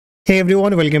Hey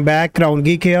everyone, welcome back. Crown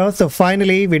Geek here. So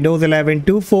finally, Windows 11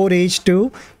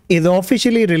 2.4H2 is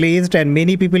officially released and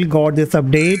many people got this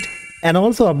update and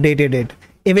also updated it.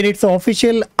 Even its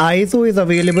official ISO is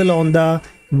available on the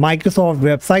Microsoft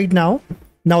website now.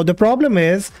 Now the problem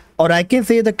is, or I can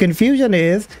say the confusion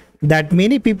is, that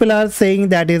many people are saying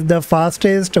that is the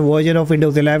fastest version of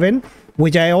Windows 11,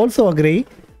 which I also agree.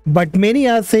 But many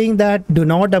are saying that do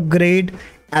not upgrade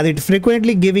as it's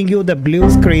frequently giving you the blue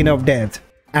screen of death.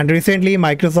 And recently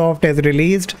Microsoft has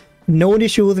released known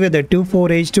issues with the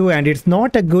 2.4H2 and it's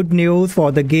not a good news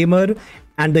for the gamer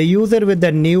and the user with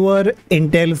the newer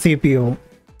Intel CPU.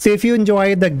 So if you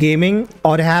enjoy the gaming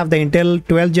or have the Intel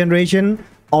 12th generation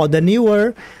or the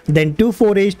newer, then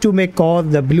 2.4H2 may cause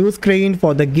the blue screen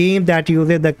for the game that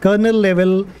uses the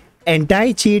kernel-level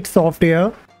anti-cheat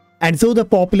software. And so the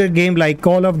popular game like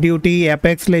Call of Duty,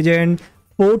 Apex Legends,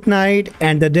 Fortnite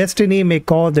and the Destiny may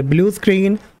cause the blue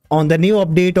screen on the new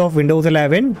update of Windows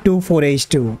 11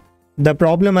 2.4H2. The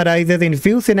problem arises in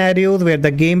few scenarios where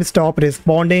the game stops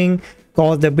responding,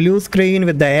 cause the blue screen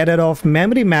with the error of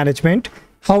memory management.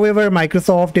 However,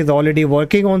 Microsoft is already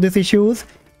working on these issues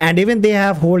and even they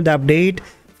have hold update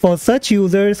for such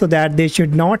users so that they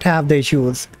should not have the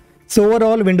issues. So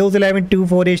overall, Windows 11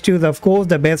 2.4H2 is of course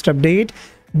the best update,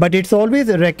 but it's always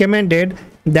recommended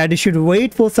that you should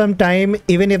wait for some time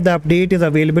even if the update is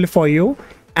available for you.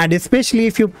 And especially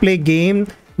if you play game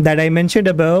that I mentioned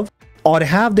above or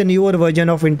have the newer version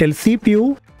of Intel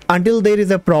CPU until there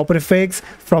is a proper fix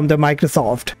from the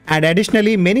Microsoft. And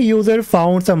additionally, many users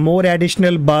found some more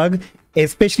additional bug,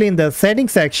 especially in the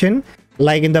settings section,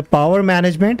 like in the power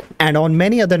management and on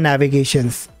many other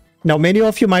navigations. Now, many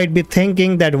of you might be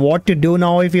thinking that what to do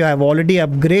now if you have already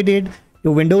upgraded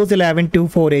to Windows 11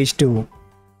 2.4H2.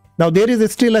 Now there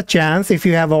is still a chance. If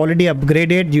you have already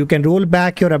upgraded, you can roll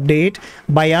back your update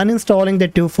by uninstalling the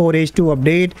 2.4H2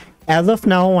 update as of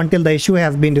now until the issue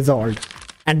has been resolved.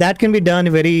 And that can be done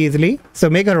very easily.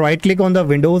 So make a right click on the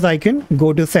Windows icon,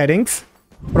 go to settings.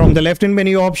 From the left hand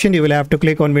menu option, you will have to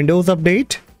click on Windows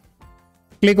Update.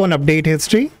 Click on Update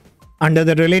History. Under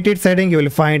the related setting, you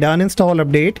will find Uninstall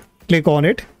Update. Click on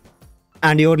it.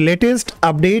 And your latest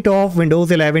update of Windows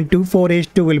 11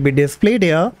 2.4H2 will be displayed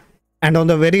here. And on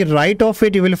the very right of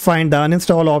it, you will find the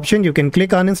uninstall option. You can click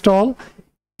uninstall,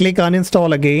 click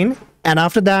uninstall again. And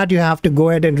after that, you have to go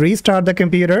ahead and restart the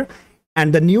computer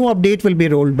and the new update will be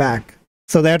rolled back.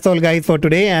 So that's all guys for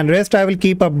today, and rest I will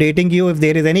keep updating you if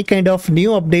there is any kind of new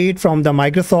update from the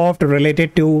Microsoft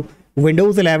related to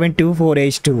Windows 11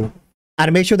 2.4H2.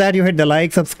 And make sure that you hit the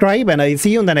like, subscribe, and I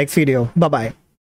see you in the next video. Bye-bye.